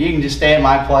 and you can just stay at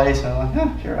my place." And I'm like,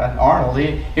 "Oh, sure, Arnold.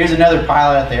 Here's another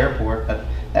pilot at the airport, but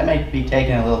that may be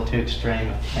taken a little too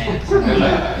extreme."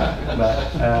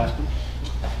 But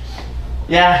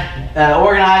yeah,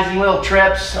 organizing little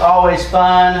trips, always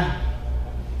fun.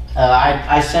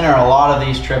 I center a lot of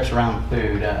these trips around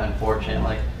food,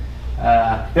 unfortunately.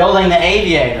 Building the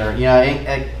aviator,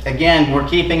 again, we're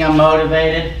keeping them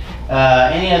motivated.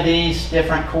 Any of these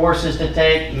different courses to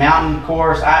take, mountain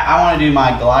course, I want to do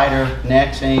my glider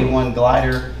next. Anyone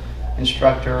glider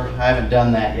instructor? I haven't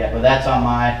done that yet, but that's on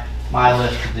my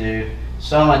list to do.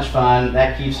 So much fun,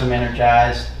 that keeps them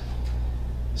energized.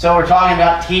 So we're talking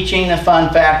about teaching the fun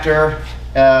factor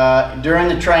during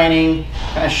the training,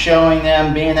 kind of showing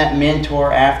them, being that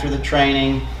mentor after the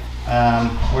training.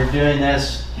 We're doing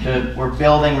this, we're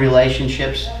building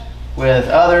relationships with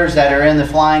others that are in the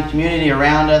flying community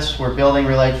around us. We're building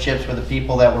relationships with the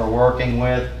people that we're working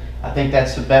with. I think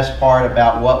that's the best part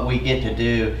about what we get to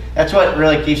do. That's what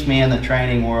really keeps me in the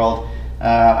training world.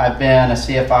 I've been a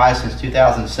CFI since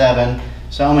 2007.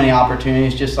 So many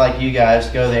opportunities, just like you guys,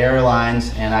 to go to the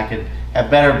airlines, and I could have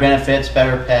better benefits,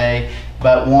 better pay.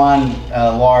 But one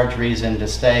large reason to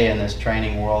stay in this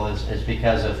training world is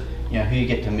because of who you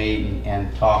get to meet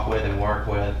and talk with and work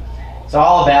with. It's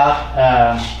all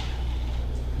about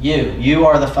you. You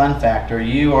are the fun factor.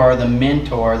 You are the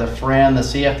mentor, the friend, the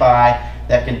CFI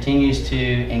that continues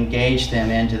to engage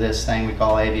them into this thing we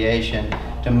call aviation,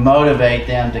 to motivate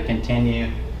them to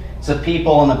continue. It's the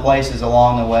people and the places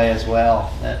along the way as well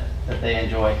that they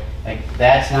enjoy. Like,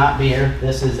 that's not beer.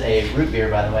 This is a root beer,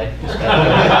 by the way.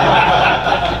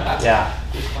 Yeah.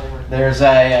 There's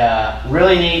a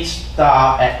really neat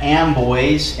stop at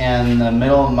Amboy's in the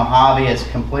middle of Mojave. It's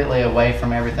completely away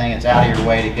from everything. It's out of your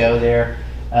way to go there.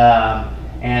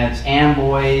 And it's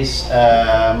Amboy's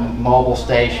mobile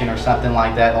station or something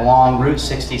like that along Route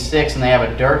 66, and they have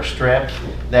a dirt strip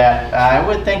that I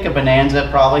would think a Bonanza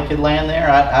probably could land there.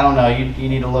 I don't know. You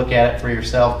need to look at it for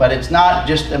yourself. But it's not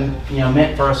just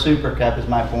meant for a Super Cup is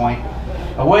my point.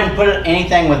 I wouldn't put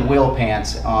anything with wheel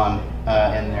pants on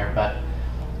in there. But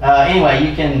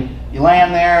anyway, you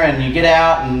land there and you get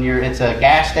out, and it's a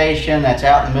gas station that's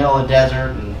out in the middle of the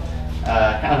desert, and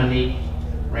kind of a neat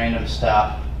random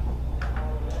stop.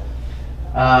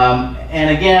 And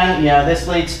again, this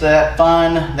leads to that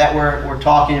fun that we're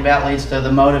talking about, leads to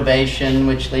the motivation,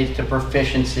 which leads to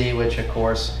proficiency, which of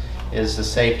course is the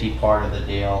safety part of the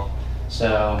deal.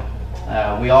 So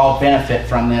we all benefit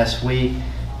from this. We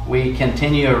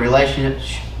continue a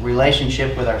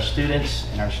relationship with our students,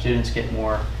 and our students get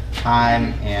more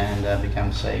time and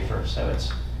become safer. So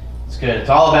it's good. It's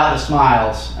all about the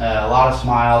smiles. A lot of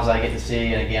smiles I get to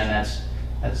see, and again,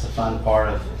 that's the fun part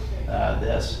of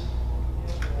this.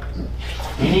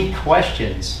 Any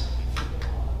questions?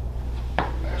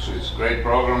 Actually, it's a great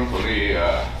program. For the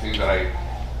thing that I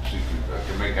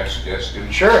can make a suggestion.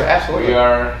 Sure, absolutely. We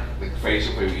are the face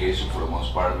of aviation for the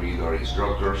most part. We either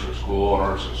instructors or school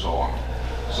owners or so on.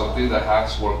 Something that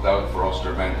has worked out for us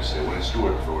tremendously. We're in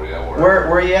Stuart, Florida. Where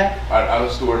are you at? Out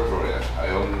of Stuart, Florida. I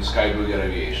own Sky Blue Jet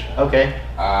Aviation. Okay.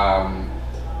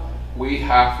 We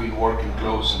have been working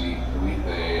closely with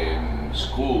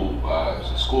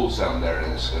schools down there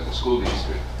in the school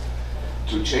district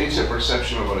to change the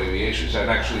perception about aviation. It's an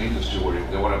actual industry where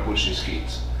they want to push these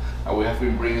kids. And we have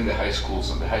been bringing the high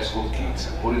schools and the high school kids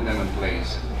and putting them in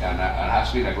place, and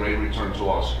has been a great return to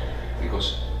us,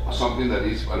 because something that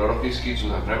is, a lot of these kids who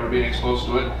have never been exposed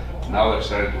to it, now they're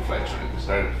starting to flight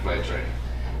training.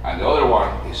 And the other one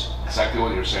is exactly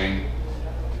what you're saying.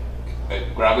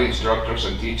 Grabbing instructors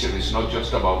and teaching is not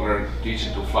just about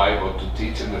teaching to fly, but to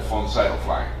teach them the fun side of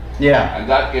flying. Yeah. And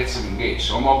that gets them engaged.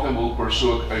 Some of them will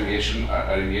pursue an aviation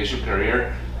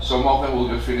career. Some of them will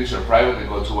just finish their private and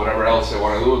go to whatever else they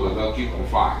want to do, but they'll keep on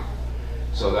flying.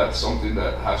 So that's something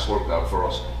that has worked out for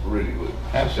us really good.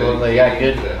 Absolutely, yeah,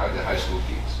 good. The high school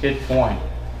kids. Good point.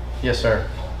 Yes, sir.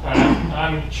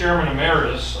 I'm chairman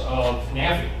emeritus of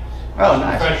NAFI. Oh, a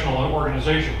nice. Professional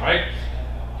organization, right?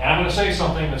 And I'm going to say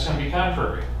something that's going to be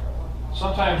contrary.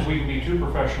 Sometimes we can be too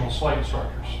professional as flight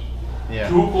instructors. Yeah.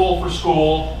 Too cool for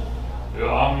school.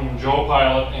 I'm Joe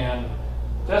Pilot, and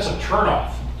that's a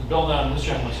turnoff. To build on this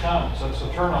gentleman's comments, that's a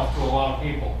turnoff to a lot of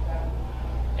people.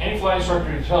 Any flight instructor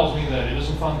who tells me that it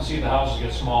isn't fun to see the houses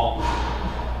get small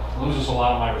loses a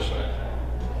lot of my respect.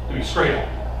 To be straight up,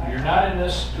 you're not in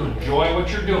this to enjoy what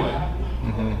you're doing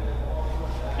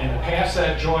and to pass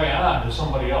that joy on to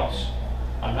somebody else.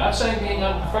 I'm not saying being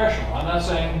unprofessional. I'm not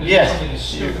saying to do something as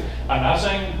stupid. I'm not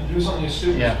saying to do something as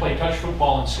stupid as play touch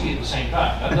football and ski at the same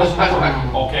time. That doesn't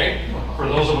work, okay? For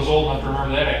those of us old enough to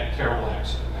remember that terrible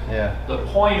accident. Yeah. The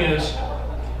point is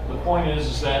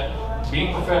that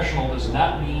being professional does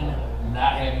not mean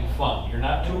not having fun. You're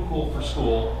not too cool for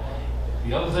school.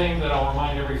 The other thing that I'll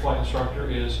remind every flight instructor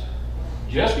is,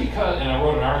 just because, and I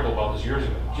wrote an article about this years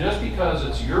ago, just because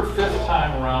it's your 5th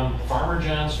time around Farmer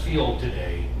John's field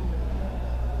today,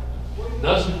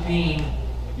 doesn't mean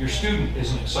your student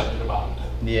isn't excited about it.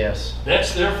 Yes.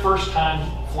 That's their first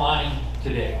time flying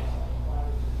today.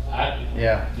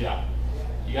 Yeah. Yeah.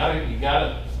 You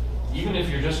gotta, even if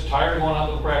you're just tired of going out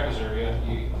to the practice area,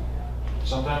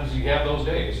 sometimes you have those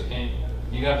days, and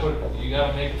you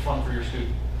gotta make it fun for your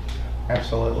student.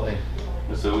 Absolutely.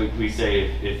 So we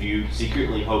say if you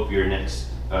secretly hope your next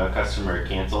customer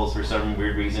cancels for some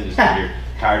weird reason, just because you're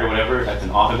tired or whatever, that's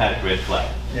an automatic red flag.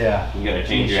 Yeah. You gotta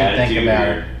change You your should think attitude about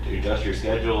or adjust your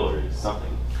schedule or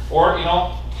something. Or,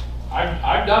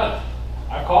 I've done it.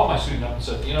 I've called my student up and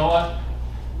said, you know what?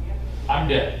 I'm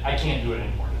dead. I can't do it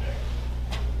anymore today.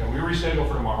 Can we reschedule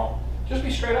for tomorrow? Just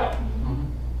be straight up.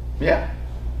 Yeah.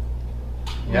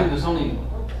 Yeah. There's only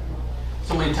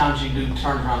so many times you do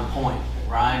turns around the point,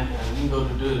 right? And you can go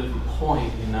to do a different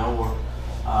point, or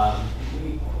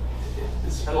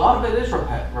a lot of it is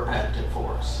repetitive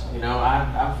for us.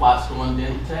 I fly school in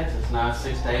Denton, Texas, and I have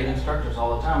 6 to 8 instructors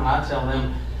all the time, and I tell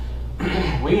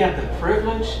them we have the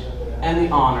privilege and the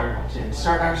honor to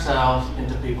insert ourselves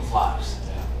into people's lives.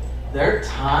 Their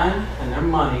time and their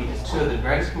money is 2 of the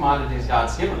greatest commodities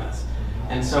God's given us.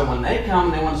 And so when they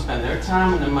come, they want to spend their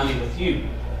time and their money with you.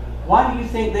 Why do you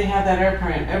think they have that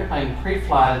airplane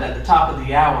pre-flighted at the top of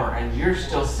the hour and you're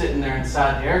still sitting there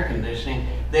inside the air conditioning?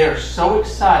 They are so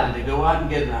excited to go out and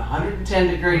get an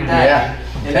 110-degree day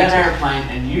in that airplane,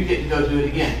 and you get to go do it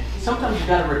again. Sometimes you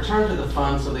got to return to the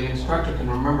fun so the instructor can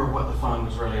remember what the fun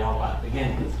was really all about to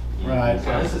begin with. Right.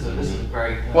 So this is a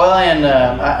great. Well, and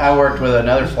I worked with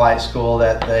another flight school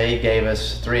that they gave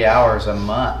us 3 hours a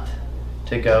month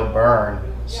to go burn,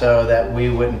 so that we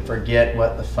wouldn't forget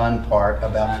what the fun part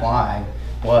about flying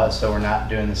was. So we're not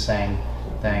doing the same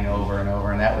thing over and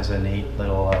over, and that was a neat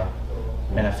little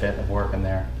benefit of working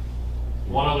there.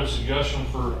 One other suggestion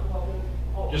for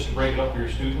just to break it up for your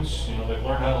students, they've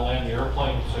learned how to land the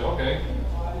airplane. Say, okay,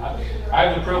 I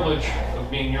have the privilege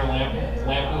of being near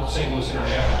St. Louis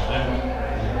International.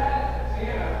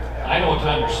 I know what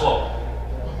time you're slow.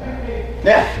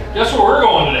 Yeah. Guess where we're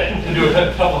going today to do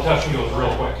a couple of touch and goes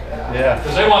real quick. Yeah.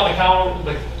 Because they want the count.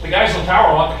 The guys in the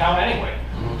tower want the count anyway.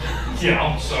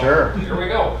 So Sure. Here we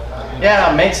go.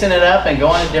 Yeah, mixing it up and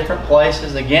going to different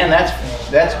places. Again,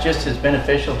 that's just as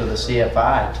beneficial to the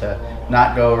CFI to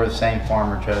not go over the same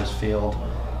Farmer Joe's field.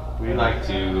 We like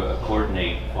to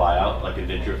coordinate flyout, like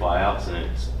adventure flyouts, and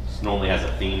it normally has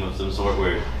a theme of some sort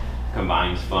where it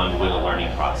combines fun with a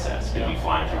learning process. Could be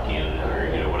flying through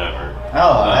Canada or whatever.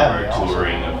 Oh, that'd or be awesome.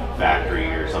 touring a factory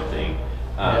or something.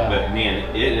 But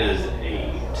man, it is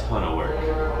a ton of work.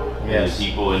 Yes. And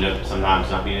people end up sometimes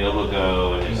not being able to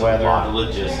go, and it's Weather. a lot of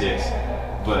logistics.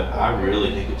 But I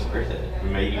really think it's worth it.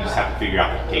 Maybe you just have to figure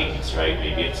out the cadence, right?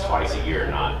 Maybe it's twice a year,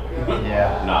 not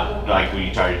like when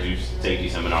you try to do safety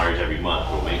seminars every month,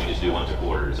 or maybe just do once a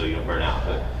quarter so you don't burn out.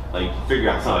 But like figure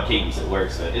out some cadence that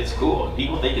works. It's cool.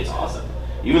 People think it's awesome.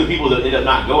 even the people that end up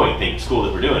not going think it's cool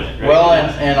that we're doing it. Right? Well,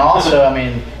 and also, I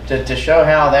mean, to show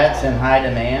how that's in high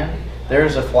demand,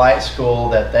 there's a flight school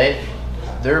that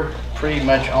they're pretty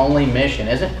much only mission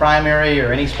isn't primary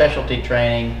or any specialty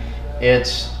training.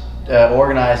 It's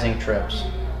organizing trips.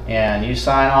 And you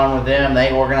sign on with them,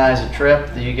 they organize a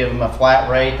trip, you give them a flat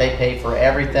rate, they pay for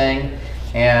everything,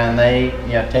 and they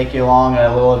take you along on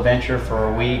a little adventure for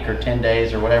a week or 10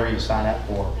 days or whatever you sign up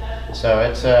for. So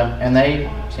it's, and they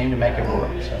seem to make it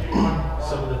work. So.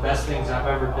 Some of the best things I've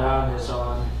ever done is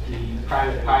on the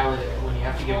private pilot, when you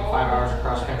have to give them 5 hours of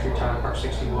cross country time, Part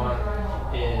 61,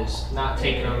 is not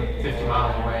taking them 50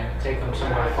 miles away, take them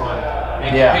somewhere fun,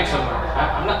 make them pick somewhere.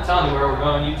 I'm not telling you where we're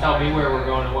going, you tell me where we're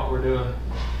going and what we're doing.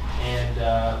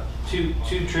 And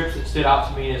two trips that stood out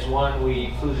to me is, one,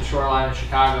 we flew the shoreline in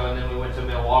Chicago, and then we went to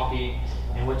Milwaukee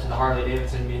and went to the Harley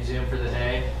Davidson Museum for the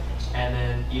day, and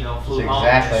then flew home.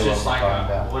 Exactly it's just what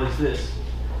like, what is this?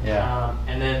 Yeah.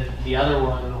 And then the other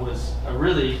one was a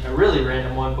really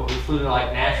random one, but we flew to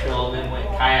like Nashville and then went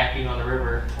kayaking on the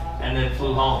river, and then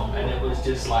flew home, and it was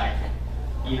just like,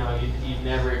 you'd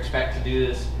never expect to do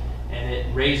this. And it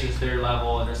raises their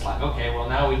level, and it's like, okay, well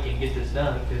now we can get this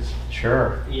done, because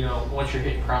sure, once you're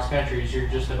hitting cross countries, you're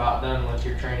just about done with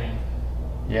your training.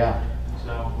 Yeah.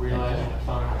 So realizing it's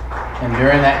fun. And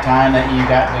during that time that you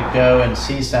got to go and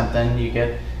see something, you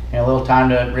get a little time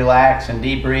to relax and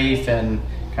debrief and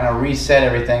kind of reset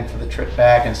everything for the trip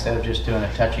back, instead of just doing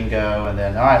a touch and go and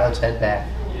then, all right, let's head back.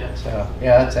 Yeah. So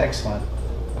yeah, that's excellent.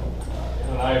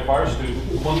 An IFR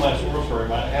student, one last war story.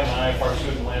 I had an IFR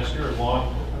student last year.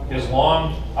 His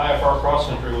long IFR cross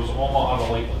country was Omaha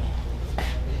to Lakeland.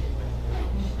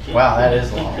 Wow, that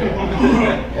is long.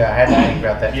 Yeah, I had to think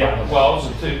about that. Yeah, well, it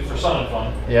was for sun and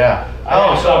fun. Yeah.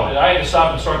 I had to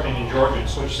stop instructing in Georgia and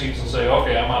switch seats and say,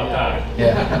 okay, I'm out of time.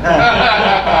 Yeah.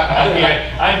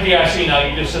 I'm PIC now,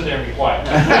 you just sit there and be quiet.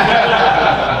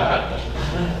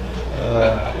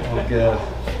 Well, good.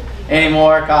 Any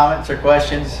more comments or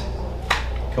questions?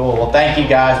 Cool. Well, thank you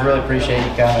guys. Really appreciate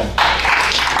you coming.